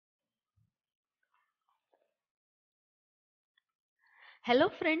Hello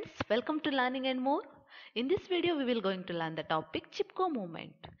friends, welcome to Learning and More. In this video we will going to learn the topic Chipko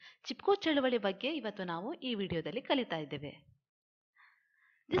movement. Chipko ಚಳವಳಿ ಬಗ್ಗೆ ಇವತ್ತು ನಾವು ಈ ವಿಡಿಯೋದಲ್ಲಿ ಕಲಿತಾ ಇದ್ದೇವೆ.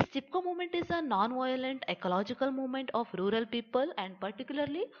 This Chipko movement is a non-violent ecological movement of rural people and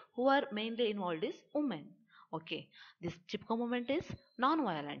particularly who are mainly involved is women. Okay, this Chipko movement is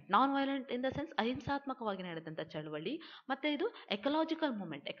non-violent. Non-violent in the sense ಅಹಿಂಸಾತ್ಮಕವಾಗಿ ನಡೆದಂಥ ಚಳವಳಿ. ಮತ್ತೆ ಇದು ಎಕಲಾಜಿಕಲ್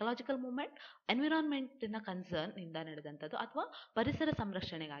ಮೂಮೆಂಟ್ ಎನ್ವಿರಾನ್ಮೆಂಟಿನ ಕನ್ಸರ್ನ್ ಇಂದ ನಡೆದಂಥದ್ದು ಅಥವಾ ಪರಿಸರ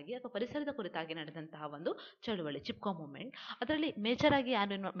ಸಂರಕ್ಷಣೆಗಾಗಿ ಅಥವಾ ಪರಿಸರದ ಕುರಿತಾಗಿ ನಡೆದಂತಹ ಒಂದು ಚಳವಳಿ ಚಿಪ್ಕೋ ಮೂಮೆಂಟ್. ಅದರಲ್ಲಿ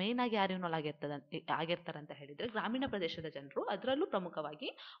ಮೇನ್ ಆಗಿ ಯಾರು ಇನ್ವಾಲ್ವ್ ಆಗಿರ್ತಾರೆ ಅಂತ ಹೇಳಿದ್ರೆ ಗ್ರಾಮೀಣ ಪ್ರದೇಶದ ಜನರು, ಅದರಲ್ಲೂ ಪ್ರಮುಖವಾಗಿ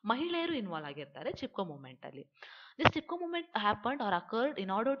ಮಹಿಳೆಯರು ಇನ್ವಾಲ್ವ್ ಆಗಿರ್ತಾರೆ ಚಿಪ್ಕೋ ಮೂಮೆಂಟ್ ಅಲ್ಲಿ. This Chipko moment happened R occurred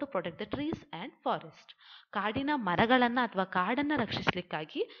in order to protect the trees and forest. ಕಾಡಿನ ಮರಗಳನ್ನ ಅಥವಾ ಕಾಡನ್ನ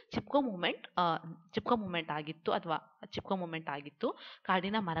ರಕ್ಷಿಸಲಿಕ್ಕಾಗಿ ಚಿಪ್ಕೋ ಮೂಮೆಂಟ್ ಆಗಿತ್ತು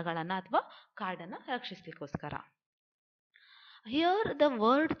ಕಾಡಿನ ಮರಗಳನ್ನ ಅಥವಾ ಕಾಡನ್ನ ರಕ್ಷಿಸಲಿಕ್ಕೋಸ್ಕರ. Here the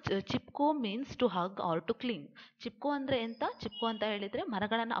word Chipko means to hug R to clean. Chipko ಅಂದ್ರೆ ಎಂತ? ಚಿಪ್ಕೋ ಅಂತ ಹೇಳಿದ್ರೆ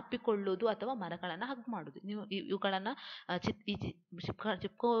ಮರಗಳನ್ನು ಅಪ್ಪಿಕೊಳ್ಳುವುದು ಅಥವಾ ಮರಗಳನ್ನು ಹಗ್ ಮಾಡುದು. ನೀವು ಇವುಗಳನ್ನ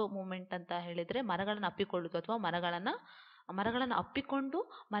ಚಿಪ್ಕೋ ಮೂಮೆಂಟ್ ಅಂತ ಹೇಳಿದ್ರೆ ಮರಗಳನ್ನು ಅಪ್ಪಿಕೊಳ್ಳುವುದು ಅಥವಾ ಮರಗಳನ್ನು ಅಪ್ಪಿಕೊಂಡು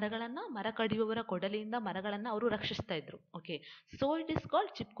ಮರ ಕಡಿಯುವವರ ಕೊಡಲಿಯಿಂದ ಮರಗಳನ್ನು ಅವರು ರಕ್ಷಿಸ್ತಾ ಇದ್ರು. Okay, so it is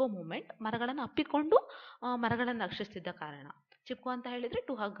called Chipko moment. ಮರಗಳನ್ನು ಅಪ್ಪಿಕೊಂಡು ಮರಗಳನ್ನು ರಕ್ಷಿಸ್ತಿದ್ದ ಕಾರಣ. ಚಿಪ್ಕೋ ಅಂತ ಹೇಳಿದ್ರೆ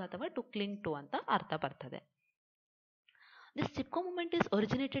ಟು ಹಗ್ ಅಥವಾ ಟು ಕ್ಲಿಂಗ್ ಟು ಅಂತ ಅರ್ಥ ಬರ್ತದೆ. This Chipko movement is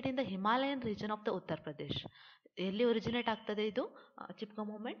originated in the Himalayan region of the Uttar Pradesh. ಎಲ್ಲಿ ಒರಿಜಿನೇಟ್ ಆಗ್ತದೆ ಇದು Chipko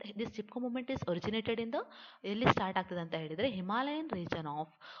moment? This Chipko moment is originated in the ಎಲ್ಲಿ ಸ್ಟಾರ್ಟ್ ಆಗ್ತದೆ ಅಂತ ಹೇಳಿದ್ರೆ Himalayan region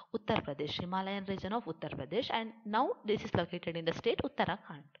of Uttar Pradesh and now this is located in the state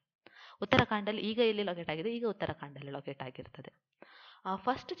ಉತ್ತರಾಖಂಡಲ್ಲಿ. ಈಗ ಎಲ್ಲಿ locate ಆಗಿದೆ? ಈಗ ಉತ್ತರಾಖಂಡಲ್ಲಿ ಲೊಕೇಟ್ ಆಗಿರ್ತದೆ.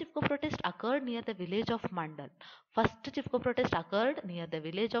 First Chipko protest occurred near the village of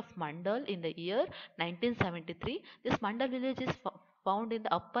Mandal in the year 1973. This Mandal village is found in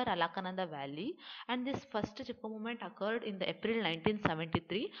the upper Alaknanda valley, and this first Chipko movement occurred in the April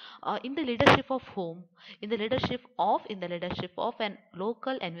 1973 in the leadership of whom? In the leadership of an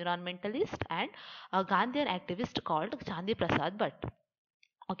local environmentalist and a Gandhian activist called Chandi Prasad Bhat.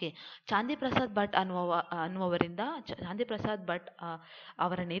 Okay, ಚಾಂದಿ Prasad Bhat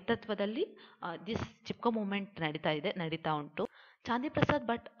ಅವರ ನೇತೃತ್ವದಲ್ಲಿ this Chipko moment ನಡೀತಾ ಉಂಟು. ಚಾಂದಿ Prasad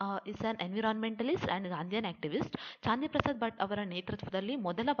Bhat is an environmentalist and Gandhian activist. ಚಾಂದಿ Prasad Bhat ಅವರ ನೇತೃತ್ವದಲ್ಲಿ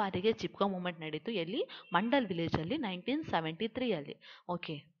ಮೊದಲ ಬಾರಿಗೆ Chipko moment ನಡೀತು. ಎಲ್ಲಿ? ಮಂಡಲ್ ವಿಲೇಜ್ ಅಲ್ಲಿ 1973 ಅಲ್ಲಿ.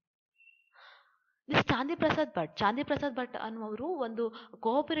 ಓಕೆ, ದಿಸ್ ಚಾಂದಿ ಪ್ರಸಾದ್ ಭಟ್ ಅನ್ನುವರು ಒಂದು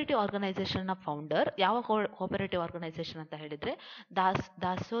ಕೋಆಪರೇಟಿವ್ ಆರ್ಗನೈಸೇಷನ್ ನ ಫೌಂಡರ್. ಯಾವ ಕೋಆಪರೇಟಿವ್ ಆರ್ಗನೈಸೇಷನ್ ಅಂತ ಹೇಳಿದ್ರೆ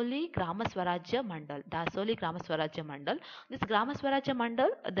ದಾಸೋಲಿ ಗ್ರಾಮ ಸ್ವರಾಜ್ಯ ಮಂಡಲ್. ದಿಸ್ ದಾಸೋಲಿ ಗ್ರಾಮ ಸ್ವರಾಜ್ಯ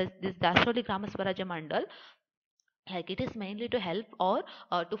Mandal, like it is mainly to help or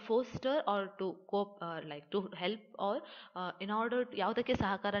to foster or to cope to help or in order ಯಾವುದಕ್ಕೆ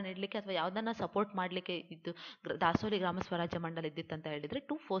ಸಹಕಾರ ನೀಡಲಿಕ್ಕೆ ಅಥವಾ ಯಾವುದನ್ನ ಸಪೋರ್ಟ್ ಮಾಡಲಿಕ್ಕೆ ಇದ್ದು ದಾಸೋಲಿ ಗ್ರಾಮ ಸ್ವರಾಜ್ಯ ಮಂಡಲ್ ಇದ್ದಿತ್ತಂತ ಹೇಳಿದ್ರೆ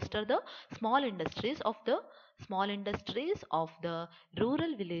to ಫೋಸ್ಟರ್ the small industries of the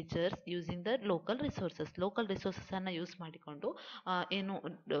rural villagers using the local resources ಅನ್ನ ಯೂಸ್ ಮಾಡಿಕೊಂಡು ಏನು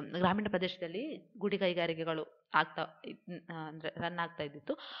ಗ್ರಾಮೀಣ ಪ್ರದೇಶದಲ್ಲಿ ಗುಡಿ ಕೈಗಾರಿಕೆಗಳು ರನ್ ಆಗ್ತಾ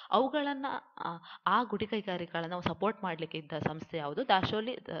ಇದ್ದಿತ್ತು. ಅವುಗಳನ್ನ ಆ ಗುಡಿ ಕೈಗಾರಿಕೆಗಳನ್ನ ಸಪೋರ್ಟ್ ಮಾಡ್ಲಿಕ್ಕೆ ಇದ್ದ ಸಂಸ್ಥೆ ಯಾವುದು?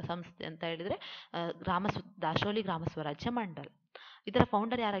 ದಾಸೋಲಿ ಸಂಸ್ಥೆ ಅಂತ ಹೇಳಿದ್ರೆ ದಾಸೋಲಿ ಗ್ರಾಮ ಸ್ವರಾಜ್ಯ ಮಂಡಲ್. ಇದರ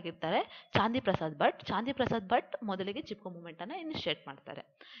ಫೌಂಡರ್ ಯಾರಾಗಿರ್ತಾರೆ? ಚಾಂದಿ ಪ್ರಸಾದ್ ಭಟ್ ಮೊದಲಿಗೆ ಚಿಪ್ಕೋ ಮೂಮೆಂಟ್ ಅನ್ನ ಇನಿಷಿಯೇಟ್ ಮಾಡ್ತಾರೆ.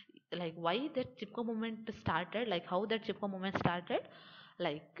 how that Chipko movement started,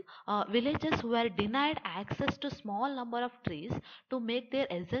 villagers who were denied access to small number of trees to make their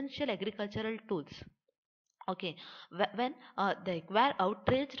essential agricultural tools. Okay, when they were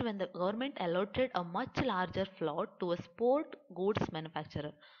outraged when the government allotted a much larger plot to a sport goods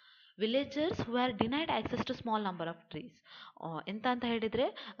manufacturer. Villagers who are denied access to small number of trees. ಎಂತ ಅಂತ ಹೇಳಿದ್ರೆ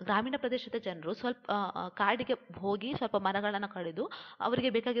ಗ್ರಾಮೀಣ ಪ್ರದೇಶದ ಜನರು ಸ್ವಲ್ಪ ಕಾಡಿಗೆ ಹೋಗಿ ಸ್ವಲ್ಪ ಮರಗಳನ್ನು ಕಡಿದು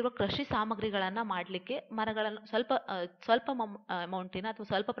ಅವರಿಗೆ ಬೇಕಾಗಿರುವ ಕೃಷಿ ಸಾಮಗ್ರಿಗಳನ್ನು ಮಾಡಲಿಕ್ಕೆ ಮರಗಳನ್ನು ಸ್ವಲ್ಪ ಅಮೌಂಟಿನ ಅಥವಾ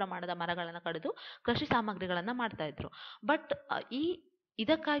ಸ್ವಲ್ಪ ಪ್ರಮಾಣದ ಮರಗಳನ್ನು ಕಡಿದು ಕೃಷಿ ಸಾಮಗ್ರಿಗಳನ್ನು ಮಾಡ್ತಾ ಇದ್ರು. ಬಟ್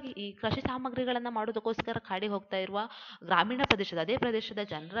ಇದಕ್ಕಾಗಿ ಈ ಕೃಷಿ ಸಾಮಗ್ರಿಗಳನ್ನು ಮಾಡೋದಕ್ಕೋಸ್ಕರ ಕಾಡಿಗೆ ಹೋಗ್ತಾ ಇರುವ ಅದೇ ಪ್ರದೇಶದ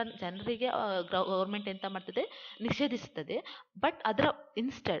ಜನರಿಗೆ ಗೌರ್ಮೆಂಟ್ ಎಂತ ಮಾಡ್ತದೆ? ನಿಷೇಧಿಸ್ತದೆ. ಬಟ್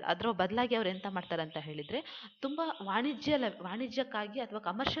ಅದರ ಬದಲಾಗಿ ಅವ್ರು ಎಂತ ಮಾಡ್ತಾರೆ ಅಂತ ಹೇಳಿದ್ರೆ ತುಂಬಾ ವಾಣಿಜ್ಯಕ್ಕಾಗಿ ಅಥವಾ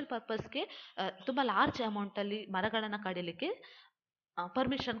ಕಮರ್ಷಿಯಲ್ ಪರ್ಪಸ್ಗೆ ತುಂಬಾ ಲಾರ್ಜ್ ಅಮೌಂಟ್ ಅಲ್ಲಿ ಮರಗಳನ್ನು ಕಡಿಲಿಕ್ಕೆ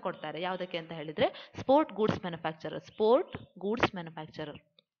ಪರ್ಮಿಷನ್ ಕೊಡ್ತಾರೆ. ಯಾವುದಕ್ಕೆ ಅಂತ ಹೇಳಿದ್ರೆ ಸ್ಪೋರ್ಟ್ ಗೂಡ್ಸ್ ಮ್ಯಾನುಫ್ಯಾಕ್ಚರರ್.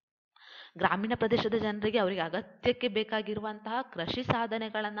 ಗ್ರಾಮೀಣ ಪ್ರದೇಶದ ಜನರಿಗೆ ಅವರಿಗೆ ಅಗತ್ಯಕ್ಕೆ ಬೇಕಾಗಿರುವಂತಹ ಕೃಷಿ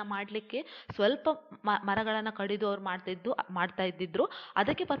ಸಾಧನೆಗಳನ್ನ ಮಾಡಲಿಕ್ಕೆ ಸ್ವಲ್ಪ ಮರಗಳನ್ನು ಕಡಿದು ಅವ್ರು ಮಾಡ್ತಾ ಇದ್ದಿದ್ರು.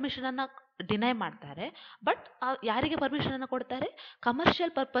 ಅದಕ್ಕೆ ಪರ್ಮಿಷನ್ ಅನ್ನ ಡಿನೈ ಮಾಡ್ತಾರೆ. ಬಟ್ ಯಾರಿಗೆ ಪರ್ಮಿಷನ್ ಅನ್ನು ಕೊಡ್ತಾರೆ?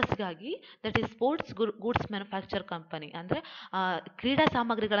 Commercial ಪರ್ಪಸ್ಗಾಗಿ, that is sports goods manufacture company, ಅಂದರೆ ಕ್ರೀಡಾ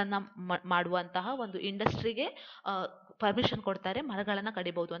ಸಾಮಗ್ರಿಗಳನ್ನು ಮಾಡುವಂತಹ ಒಂದು ಇಂಡಸ್ಟ್ರಿಗೆ ಪರ್ಮಿಷನ್ ಕೊಡ್ತಾರೆ ಮರಗಳನ್ನು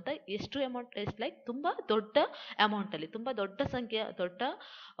ಕಡಿಬಹುದು ಅಂತ. ಎಷ್ಟು ಅಮೌಂಟ್? ಇಸ್ ಲೈಕ್ ತುಂಬ ದೊಡ್ಡ ಅಮೌಂಟಲ್ಲಿ, ತುಂಬ ದೊಡ್ಡ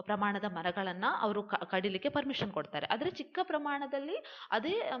ಪ್ರಮಾಣದ ಮರಗಳನ್ನು ಅವರು ಕಡಿಲಿಕ್ಕೆ ಪರ್ಮಿಷನ್ ಕೊಡ್ತಾರೆ. ಆದರೆ ಚಿಕ್ಕ ಪ್ರಮಾಣದಲ್ಲಿ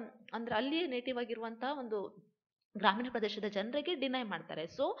ಅದೇ ಅಂದರೆ ಅಲ್ಲಿಯೇ ನೇಟಿವ್ ಆಗಿರುವಂತಹ ಒಂದು ಗ್ರಾಮೀಣ ಪ್ರದೇಶದ ಜನರಿಗೆ ಡಿನೈ ಮಾಡ್ತಾರೆ.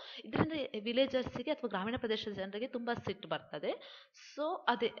 ಸೊ ಇದರಿಂದ ವಿಲೇಜರ್ಸಿಗೆ ಅಥವಾ ಗ್ರಾಮೀಣ ಪ್ರದೇಶದ ಜನರಿಗೆ ತುಂಬ ಸಿಟ್ಟು ಬರ್ತದೆ. ಸೊ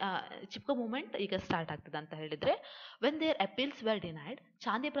ಅದೇ ಚಿಪ್ಕೋ ಮೂವ್ಮೆಂಟ್ ಈಗ ಸ್ಟಾರ್ಟ್ ಆಗ್ತದೆ ಅಂತ ಹೇಳಿದರೆ, when there appeals var denied,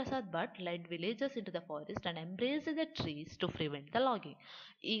 ಚಾಂದಿ Prasad Bhat LED villagers in to the forest and embrace the trees to prevent the logging.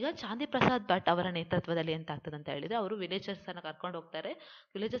 ಈಗ ಚಾಂದಿ ಪ್ರಸಾದ್ ಭಟ್ ಅವರ ನೇತೃತ್ವದಲ್ಲಿ ಎಂತ ಆಗ್ತದೆ ಅಂತ ಹೇಳಿದರೆ, ಅವರು ವಿಲೇಜರ್ಸನ್ನು ಕರ್ಕೊಂಡು ಹೋಗ್ತಾರೆ.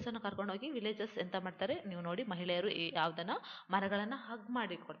 ವಿಲೇಜರ್ಸನ್ನು ಕರ್ಕೊಂಡು ಹೋಗಿ ವಿಲೇಜರ್ಸ್ ಎಂತ ಮಾಡ್ತಾರೆ, ನೀವು ನೋಡಿ, ಮಹಿಳೆಯರು ಯಾವುದನ್ನ ಮರಗಳನ್ನು ಹಗ್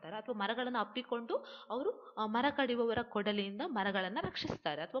ಮಾಡಿ ಕೊಡ್ತಾರೆ ಅಥವಾ ಮರಗಳನ್ನು ಅಪ್ಪಿಕೊಂಡು ಅವರು ಮರ ಕಡಿಯುವವರ ಕೊಡಲಿಯಿಂದ ಮರಗಳನ್ನು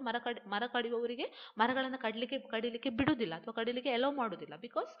ರಕ್ಷಿಸ್ತಾರೆ. ಅಥವಾ ಮರ ಕಡಿಯುವವರಿಗೆ ಮರಗಳನ್ನು ಕಡಿಲಿಕ್ಕೆ ಬಿಡುವುದಿಲ್ಲ ಅಥವಾ ಕಡಿಲಿಕ್ಕೆ ಎಲೋ ಮಾಡುವುದಿಲ್ಲ.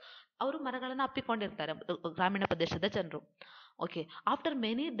 ಬಿಕಾಸ್ ಅವರು ಮರಗಳನ್ನು ಅಪ್ಪಿಕೊಂಡಿರ್ತಾರೆ ಗ್ರಾಮೀಣ ಪ್ರದೇಶದ ಜನರು. Okay, after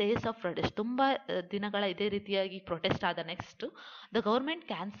many days of protest, ತುಂಬ ದಿನಗಳ ಇದೇ ರೀತಿಯಾಗಿ ಪ್ರೊಟೆಸ್ಟ್ ಆದ next, the government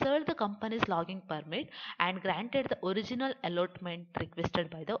cancelled the companies logging permit and granted the original allotment requested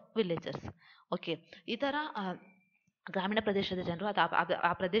by the villagers. Okay, ಈ ಥರ ಗ್ರಾಮೀಣ ಪ್ರದೇಶದ ಜನರು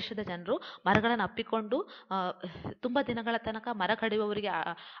ಆ ಪ್ರದೇಶದ ಜನರು ಮರಗಳನ್ನು ಅಪ್ಪಿಕೊಂಡು ತುಂಬ ದಿನಗಳ ತನಕ ಮರ ಕಡಿಯುವವರಿಗೆ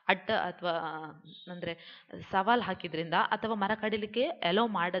ಅಡ್ಡ ಅಥವಾ ಅಂದರೆ ಸವಾಲು ಹಾಕಿದ್ರಿಂದ ಅಥವಾ ಮರ ಕಡಿಲಿಕ್ಕೆ ಎಲೋ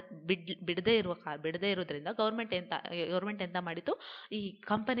ಬಿಡದೇ ಇರೋದ್ರಿಂದ ಗೌರ್ಮೆಂಟ್ ಎಂತ ಮಾಡಿತು, ಈ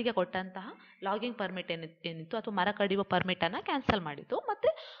ಕಂಪನಿಗೆ ಕೊಟ್ಟಂತಹ ಲಾಗಿಂಗ್ ಪರ್ಮಿಟ್ ಏನಿತ್ತು ಅಥವಾ ಮರ ಕಡಿಯುವ ಪರ್ಮಿಟನ್ನು ಕ್ಯಾನ್ಸಲ್ ಮಾಡಿತು.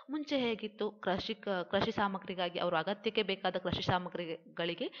 ಮತ್ತು ಮುಂಚೆ ಹೇಗಿತ್ತು, ಕೃಷಿ ಸಾಮಗ್ರಿಗಾಗಿ ಅವರು ಅಗತ್ಯಕ್ಕೆ ಬೇಕಾದ ಕೃಷಿ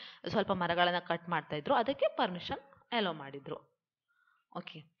ಸಾಮಗ್ರಿಗಳಿಗೆ ಸ್ವಲ್ಪ ಮರಗಳನ್ನು ಕಟ್ ಮಾಡ್ತಾ ಇದ್ರು, ಅದಕ್ಕೆ ಪರ್ಮಿಷನ್ ಅಲೋ ಮಾಡಿದ್ರು.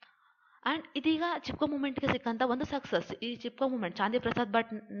 ಓಕೆ, ಆ್ಯಂಡ್ ಇದೀಗ ಚಿಪ್ಕೋ ಮೂವ್ಮೆಂಟ್ಗೆ ಸಿಕ್ಕಂಥ ಒಂದು ಸಕ್ಸಸ್. ಈ ಚಿಪ್ಕೋ ಮೂವ್ಮೆಂಟ್ ಚಾಂದಿ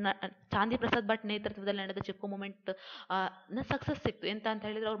ಪ್ರಸಾದ್ ಭಟ್ ನೇತೃತ್ವದಲ್ಲಿ ನಡೆದ ಚಿಪ್ಕೋ ಮೂವ್ಮೆಂಟ್ ಸಕ್ಸಸ್ ಸಿಕ್ತು. ಎಂತ ಅಂತ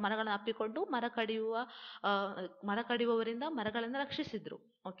ಹೇಳಿದ್ರೆ, ಅವ್ರು ಮರಗಳನ್ನು ಅಪ್ಪಿಕೊಂಡು ಮರ ಕಡಿಯುವವರಿಂದ ಮರಗಳನ್ನು ರಕ್ಷಿಸಿದ್ರು.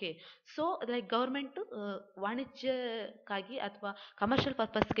 ಓಕೆ, ಸೊ ಲೈಕ್ ಗೌರ್ಮೆಂಟ್ ವಾಣಿಜ್ಯಕ್ಕಾಗಿ ಅಥವಾ ಕಮರ್ಷಿಯಲ್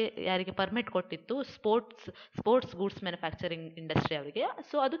ಪರ್ಪಸ್ಗೆ ಯಾರಿಗೆ ಪರ್ಮಿಟ್ ಕೊಟ್ಟಿತ್ತು, ಸ್ಪೋರ್ಟ್ಸ್ ಗೂಡ್ಸ್ ಮ್ಯಾನುಫ್ಯಾಕ್ಚರಿಂಗ್ ಇಂಡಸ್ಟ್ರಿ ಅವರಿಗೆ,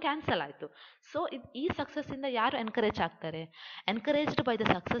 ಸೊ ಅದು ಕ್ಯಾನ್ಸಲ್ ಆಯಿತು. ಸೊ ಈ ಸಕ್ಸಸ್ಸಿಂದ ಯಾರು ಎನ್ಕರೇಜ್ ಆಗ್ತಾರೆ? Encouraged by the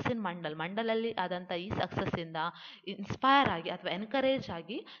success in ಮಂಡಲಲ್ಲಿ ಆದಂಥ ಈ ಸಕ್ಸಸ್ಸಿಂದ ಇನ್ಸ್ಪೈರ್ ಆಗಿ ಅಥವಾ ಎನ್ಕರೇಜ್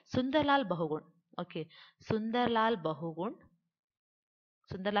ಆಗಿ ಸುಂದರ್ಲಾಲ್ ಬಹುಗುಣ್, ಓಕೆ, ಸುಂದರ್ಲಾಲ್ ಬಹುಗುಣ್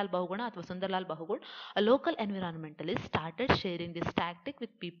ಅಥವಾ Sunderlal ಬಹುಗುಣ್, a local environmentalist, started sharing this tactic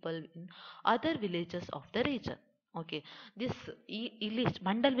with people in other villages of the region. Okay, ಇಲ್ಲಿ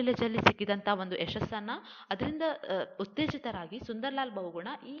ಮಂಡಲ್ ವಿಲೇಜಲ್ಲಿ ಸಿಕ್ಕಿದಂಥ ಒಂದು ಯಶಸ್ಸನ್ನು ಅದರಿಂದ ಉತ್ತೇಜಿತರಾಗಿ ಸುಂದರ್ಲಾಲ್ ಬಹುಗುಣ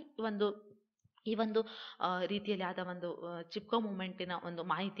ಈ ಒಂದು ರೀತಿಯಲ್ಲಿ ಆದ ಒಂದು ಚಿಪ್ಕೋ ಮೂವ್ಮೆಂಟಿನ ಒಂದು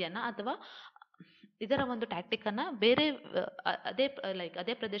ಮಾಹಿತಿಯನ್ನು ಅಥವಾ ಇದರ ಒಂದು ಟ್ಯಾಕ್ಟಿಕನ್ನು ಬೇರೆ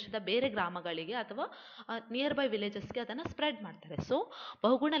ಅದೇ ಪ್ರದೇಶದ ಬೇರೆ ಗ್ರಾಮಗಳಿಗೆ ಅಥವಾ ನಿಯರ್ ಬೈ ವಿಲೇಜಸ್ಗೆ ಅದನ್ನು ಸ್ಪ್ರೆಡ್ ಮಾಡ್ತಾರೆ. So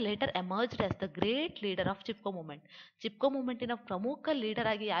Bahuguna litre emerged as the great leader of Chipko ಮೂವ್ಮೆಂಟಿನ ಪ್ರಮುಖ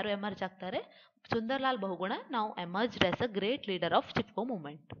ಲೀಡರ್ ಆಗಿ ಯಾರು ಎಮರ್ಜ್ ಆಗ್ತಾರೆ? ಸುಂದರ್ಲಾಲ್ ಬಹುಗುಣ ನಾವು emerged as a great leader of Chipko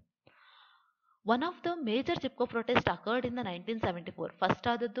movement. One of the major Chipko protest occurred in the 1974. First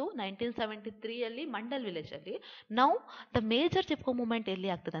ಆದದ್ದು 1973 ಮಂಡಲ್ ವಿಲೇಜಲ್ಲಿ. ನಾವು ದ ಮೇಜರ್ ಚಿಪ್ಕೋ ಮೂವ್ಮೆಂಟ್ ಎಲ್ಲಿ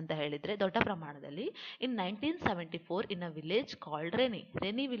ಆಗ್ತದೆ ಅಂತ ಹೇಳಿದರೆ, ದೊಡ್ಡ ಪ್ರಮಾಣದಲ್ಲಿ ಇನ್ 1974 ಇನ್ ಅ ವಿಲೇಜ್ ಕಾಲ್ಡ್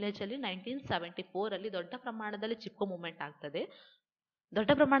ರೆನಿ ವಿಲೇಜಲ್ಲಿ 1974 ದೊಡ್ಡ ಪ್ರಮಾಣದಲ್ಲಿ ಚಿಪ್ಕೋ ಮೂವ್ಮೆಂಟ್ ಆಗ್ತದೆ.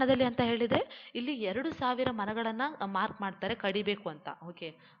 ದೊಡ್ಡ ಪ್ರಮಾಣದಲ್ಲಿ ಅಂತ ಹೇಳಿದರೆ ಇಲ್ಲಿ 2000 ಮರಗಳನ್ನು ಮಾರ್ಕ್ ಮಾಡ್ತಾರೆ ಕಡಿಬೇಕು ಅಂತ. Okay,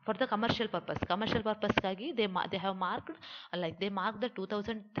 for the commercial ಪರ್ಪಸ್ಗಾಗಿ they have mark the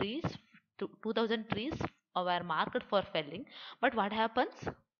 2000 trees were marked for felling. But what happens?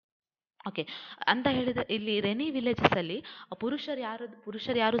 Okay, ಅಂತ ಹೇಳಿದರೆ ಇಲ್ಲಿ ರೆನಿ ವಿಲೇಜಸ್ಸಲ್ಲಿ ಪುರುಷರು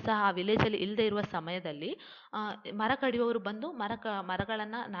ಯಾರು ಸಹ ಆ ವಿಲೇಜಲ್ಲಿ ಇಲ್ಲದೆ ಇರುವ ಸಮಯದಲ್ಲಿ ಮರ ಕಡಿಯುವವರು ಬಂದು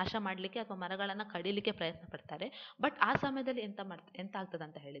ಮರಗಳನ್ನು ನಾಶ ಮಾಡಲಿಕ್ಕೆ ಅಥವಾ ಮರಗಳನ್ನು ಕಡಿಲಿಕ್ಕೆ ಪ್ರಯತ್ನ ಪಡ್ತಾರೆ. ಬಟ್ ಆ ಸಮಯದಲ್ಲಿ ಎಂತ ಆಗ್ತದೆ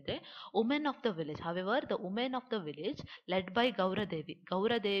ಅಂತ ಹೇಳಿದರೆ, women of the village, however the women of the village LED by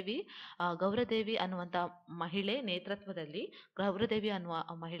Gauradevi ಅನ್ನುವಂಥ ಮಹಿಳೆ ನೇತೃತ್ವದಲ್ಲಿ,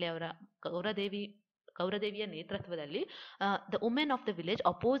 ಗೌರದೇವಿಯ ನೇತೃತ್ವದಲ್ಲಿ the women of the village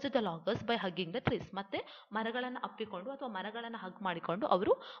oppose the loggers by ಹಗ್ಗಿಂಗ್ the trees. ಮತ್ತೆ ಮರಗಳನ್ನು ಅಪ್ಪಿಕೊಂಡು ಅಥವಾ ಮರಗಳನ್ನು ಹಗ್ ಮಾಡಿಕೊಂಡು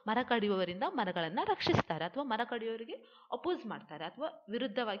ಅವರು ಮರ ಕಡಿಯುವವರಿಂದ ಮರಗಳನ್ನು ರಕ್ಷಿಸ್ತಾರೆ ಅಥವಾ ಮರ ಕಡಿಯುವವರಿಗೆ ಅಪೋಸ್ ಮಾಡ್ತಾರೆ ಅಥವಾ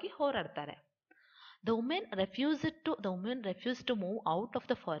ವಿರುದ್ಧವಾಗಿ ಹೋರಾಡ್ತಾರೆ. The women refused to move out of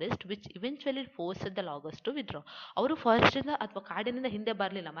the forest, which eventually forced the loggers to withdraw. ಅವರು ಫಾರೆಸ್ಟಿಂದ ಅಥವಾ ಕಾಡಿನಿಂದ ಹಿಂದೆ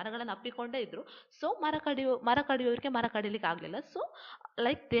ಬರಲಿಲ್ಲ, ಮರಗಳನ್ನು ಅಪ್ಪಿಕೊಂಡೇ ಇದ್ರು. ಸೊ ಮರ ಕಡಿಯೋರಿಗೆ ಮರ ಕಡಿಲಿಕ್ಕೆ ಆಗಲಿಲ್ಲ. So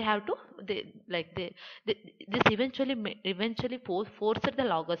this eventually forced the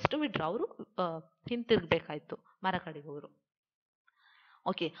loggers to withdraw. ಅವರು ಹಿಂತಿರುಗಬೇಕಾಯ್ತು ಮರ ಕಡಿಯುವವರು.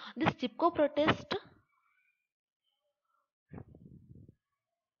 Okay, this Chipko protest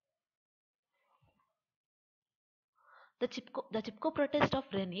The Chipko protest of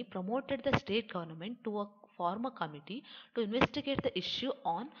Reni promoted the state government to form a committee to investigate the issue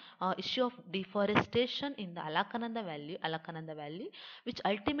of deforestation in the Alaknanda Valley, which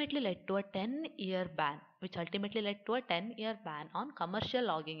ultimately led to a 10-year ban, on commercial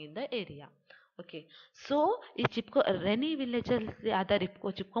logging in the area. Okay, so ಈ Rennie village ಅಲ್ಲಿ ಆದ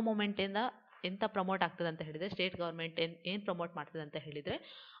Chipko moment ಇಂದ ಎಂತ promote ಆಗ್ತದೆ ಅಂತ ಹೇಳಿದ್ರೆ, state government ಏನ್ promote ಮಾಡ್ತದೆ ಅಂತ ಹೇಳಿದ್ರೆ,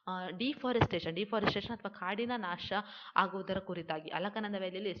 ಡಿಫಾರೆಸ್ಟೇಷನ್ ಅಥವಾ ಕಾಡಿನ ನಾಶ ಆಗುವುದರ ಕುರಿತಾಗಿ ಅಲಕನಂದ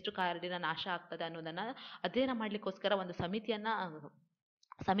ವ್ಯಾಲಿಯಲ್ಲಿ ಎಷ್ಟು ಕಾಡಿನ ನಾಶ ಆಗ್ತದೆ ಅನ್ನೋದನ್ನ ಅಧ್ಯಯನ ಮಾಡ್ಲಿಕ್ಕೋಸ್ಕರ ಒಂದು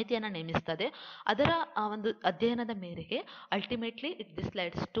ಸಮಿತಿಯನ್ನ ನೇಮಿಸ್ತದೆ. ಅದರ ಒಂದು ಅಧ್ಯಯನದ ಮೇರೆಗೆ ultimately this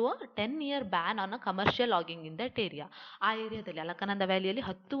ಲೈಡ್ಸ್ to a 10-year ban on a commercial logging in that area. ಆ ಏರಿಯಾದಲ್ಲಿ ಅಲಕನಂದ ವ್ಯಾಲಿಯಲ್ಲಿ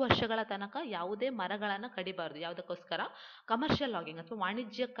 10 ವರ್ಷಗಳ ತನಕ ಯಾವುದೇ ಮರಗಳನ್ನು ಕಡಿಬಾರ್ದು. ಯಾವುದಕ್ಕೋಸ್ಕರ? ಕಮರ್ಷಿಯಲ್ ಲಾಗಿಂಗ್ ಅಥವಾ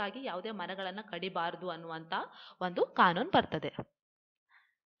ವಾಣಿಜ್ಯಕ್ಕಾಗಿ ಯಾವುದೇ ಮರಗಳನ್ನು ಕಡಿಬಾರ್ದು ಅನ್ನುವಂತ ಒಂದು ಕಾನೂನು ಬರ್ತದೆ.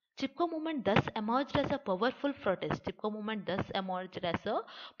 Chipko movement thus emerged as a powerful protest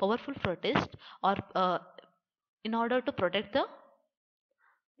or in order to protect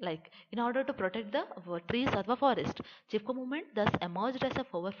the trees or the forest. Chipko movement thus emerged as a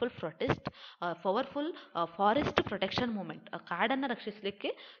powerful forest protection movement. ಕಾಡನ್ನು ರಕ್ಷಿಸಲಿಕ್ಕೆ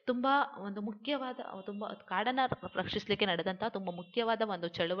ಕಾಡನ್ನು ರಕ್ಷಿಸಲಿಕ್ಕೆ ನಡೆದಂತಹ ತುಂಬಾ ಮುಖ್ಯವಾದ ಒಂದು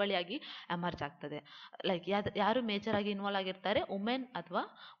ಚಳುವಳಿಯಾಗಿ ಎಮರ್ಜ್ ಆಗ್ತದೆ. ಯಾರು ಮೇಜರ್ ಆಗಿ ಇನ್ವಾಲ್ವ್ ಆಗಿರ್ತಾರೆ? ವುಮೆನ್ ಅಥವಾ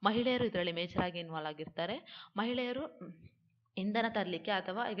ಮಹಿಳೆಯರು ಇದರಲ್ಲಿ ಮೇಜರ್ ಆಗಿ ಇನ್ವಾಲ್ವ್ ಆಗಿರ್ತಾರೆ. ಮಹಿಳೆಯರು ಇಂಧನ ತರಲಿಕ್ಕೆ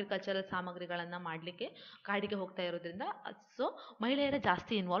ಅಥವಾ ಅಗ್ರಿಕಲ್ಚರಲ್ ಸಾಮಗ್ರಿಗಳನ್ನು ಮಾಡಲಿಕ್ಕೆ ಕಾಡಿಗೆ ಹೋಗ್ತಾ ಇರೋದ್ರಿಂದ ಸೊ ಮಹಿಳೆಯರೇ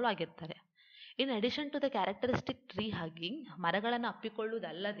ಜಾಸ್ತಿ ಇನ್ವಾಲ್ವ್ ಆಗಿರ್ತಾರೆ. In addition to the characteristic tree ಹಗ್ಗಿಂಗ್, ಮರಗಳನ್ನು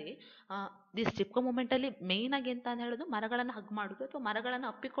ಅಪ್ಪಿಕೊಳ್ಳುವುದಲ್ಲದೆ ದಿಸ್ ಚಿಪ್ಕೋ ಮೂಮೆಂಟ್ ಅಲ್ಲಿ ಮೇನ್ ಆಗಿ ಎಂತ ಅಂತ ಹೇಳೋದು, ಮರಗಳನ್ನು ಹಗ್ ಮಾಡುದು ಅಥವಾ ಮರಗಳನ್ನು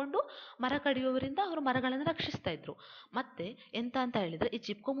ಅಪ್ಪಿಕೊಂಡು ಮರ ಕಡಿಯುವವರಿಂದ ಅವರು ಮರಗಳನ್ನು ರಕ್ಷಿಸ್ತಾ ಇದ್ರು. ಮತ್ತೆ ಎಂತ ಅಂತ ಹೇಳಿದ್ರೆ, ಈ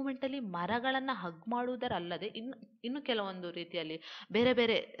ಚಿಪ್ಕೋ ಮೂಮೆಂಟ್ ಅಲ್ಲಿ ಮರಗಳನ್ನು ಹಗ್ ಮಾಡುವುದರಲ್ಲದೆ ಇನ್ನು ಕೆಲವೊಂದು ರೀತಿಯಲ್ಲಿ ಬೇರೆ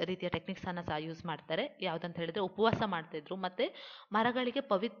ಬೇರೆ ರೀತಿಯ ಟೆಕ್ನಿಕ್ಸ್ ಅನ್ನ ಸಹ ಯೂಸ್ ಮಾಡ್ತಾರೆ. ಯಾವ್ದಂತ ಹೇಳಿದ್ರೆ, ಉಪವಾಸ ಮಾಡ್ತಾ ಇದ್ರು, ಮತ್ತೆ ಮರಗಳಿಗೆ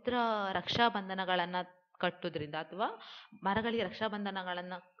ಪವಿತ್ರ ರಕ್ಷಾಬಂಧನಗಳನ್ನ ಕಟ್ಟುದ್ರಿಂದ ಅಥವಾ ಮರಗಳಿಗೆ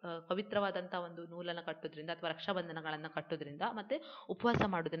ರಕ್ಷಾಬಂಧನಗಳನ್ನ ಪವಿತ್ರವಾದಂತಹ ಒಂದು ನೂಲನ್ನು ಕಟ್ಟುದ್ರಿಂದ ಅಥವಾ ರಕ್ಷಾಬಂಧನಗಳನ್ನ ಕಟ್ಟುದ್ರಿಂದ ಮತ್ತೆ ಉಪವಾಸ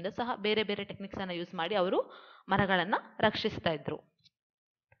ಮಾಡೋದ್ರಿಂದ ಸಹ ಬೇರೆ ಬೇರೆ ಟೆಕ್ನಿಕ್ಸ್ ಅನ್ನ ಯೂಸ್ ಮಾಡಿ ಅವರು ಮರಗಳನ್ನ ರಕ್ಷಿಸ್ತಾ ಇದ್ರು.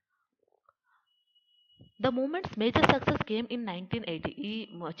 The movement's major success came in 1980. ಈ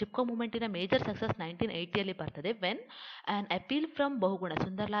ಚಿಪ್ಕೋ ಮೂಮೆಂಟಿನ ಮೇಜರ್ ಸಕ್ಸಸ್ 1980 ಬರ್ತದೆ. When an appeal from Bahuguna,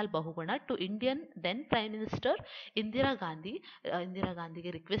 Sunderlal Bahuguna to Indian then Prime Minister Indira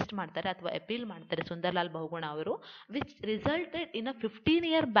ಗಾಂಧಿಗೆ ರಿಕ್ವೆಸ್ಟ್ ಮಾಡ್ತಾರೆ ಅಥವಾ ಅಪೀಲ್ ಮಾಡ್ತಾರೆ ಸುಂದರ್ಲಾಲ್ ಬಹುಗುಣ ಅವರು, which resulted in a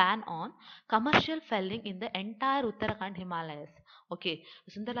 15-year ban on commercial felling in the entire Uttarakhand Himalayas. Okay,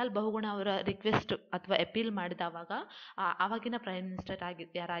 Sunderlal Bahuguna ಅವರ request ಅಥವಾ appeal ಮಾಡಿದವಾಗ ಆವಾಗಿನ prime minister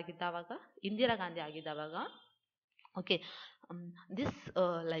ಯಾರಾಗಿದ್ದ ಅವಾಗ? Indira Gandhi ಆಗಿದ್ದವಾಗ. Okay, this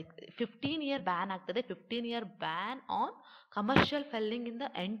 15-year ban ಆಗ್ತದೆ. 15-year ban on commercial felling in the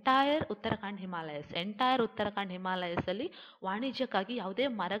entire Uttarakhand Himalayas ಅಲ್ಲಿ ವಾಣಿಜ್ಯಕ್ಕಾಗಿ ಯಾವುದೇ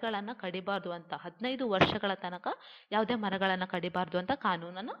ಮರಗಳನ್ನು ಕಡಿಬಾರ್ದು ಅಂತ 15 ವರ್ಷಗಳ ತನಕ ಯಾವುದೇ ಮರಗಳನ್ನು ಕಡಿಬಾರ್ದು ಅಂತ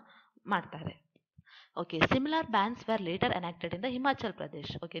ಕಾನೂನನ್ನು ಮಾಡ್ತಾರೆ. Okay, similar bans var litre enacted in the Himachal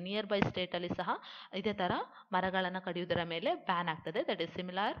Pradesh. Okay, near by state ಅಲ್ಲಿ ಸಹ ಇದೇ ತರ ಮರಗಳನ್ನು ಕಡಿಯುವುದರ ಮೇಲೆ ಬ್ಯಾನ್ ಆಗ್ತದೆ. That is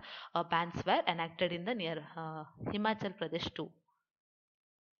similar bans var enacted in the near Himachal Pradesh to.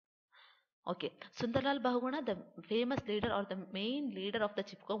 Okay, Sunderlal Bahuguna, the famous leader or the main leader of the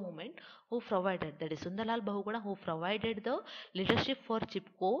Chipko movement, who provided, that is Sunderlal Bahuguna, who provided the leadership for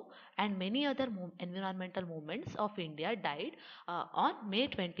Chipko and many other environmental movements of India, died on May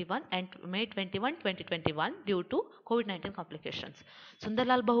 21, 2021 due to COVID-19 complications.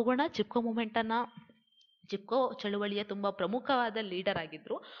 Sunderlal Bahuguna Chipko movement ಅನ್ನ ಚಿಪ್ಕೋ ಚಳುವಳಿಯ ತುಂಬಾ ಪ್ರಮುಖವಾದ leader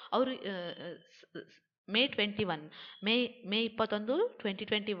ಆಗಿದ್ರು. ಅವರು ಮೇ 21,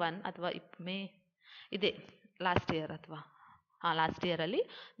 2021 ಅಥವಾ ಮೇ ಇದೆ last year ಅಲ್ಲಿ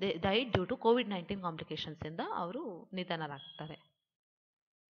died due to COVID-19 complications ಇಂದ ಅವರು ನಿಧನರಾಗ್ತಾರೆ.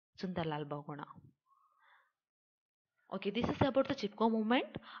 Sunderlal Bahuguna. Okay, this is about the Chipko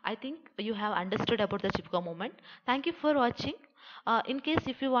movement. I think you have understood about the Chipko movement. Thank you for watching. In case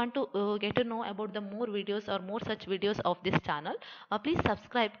if you want to get to know about the more videos or more such videos of this channel, please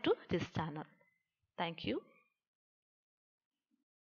subscribe to this channel. Thank you.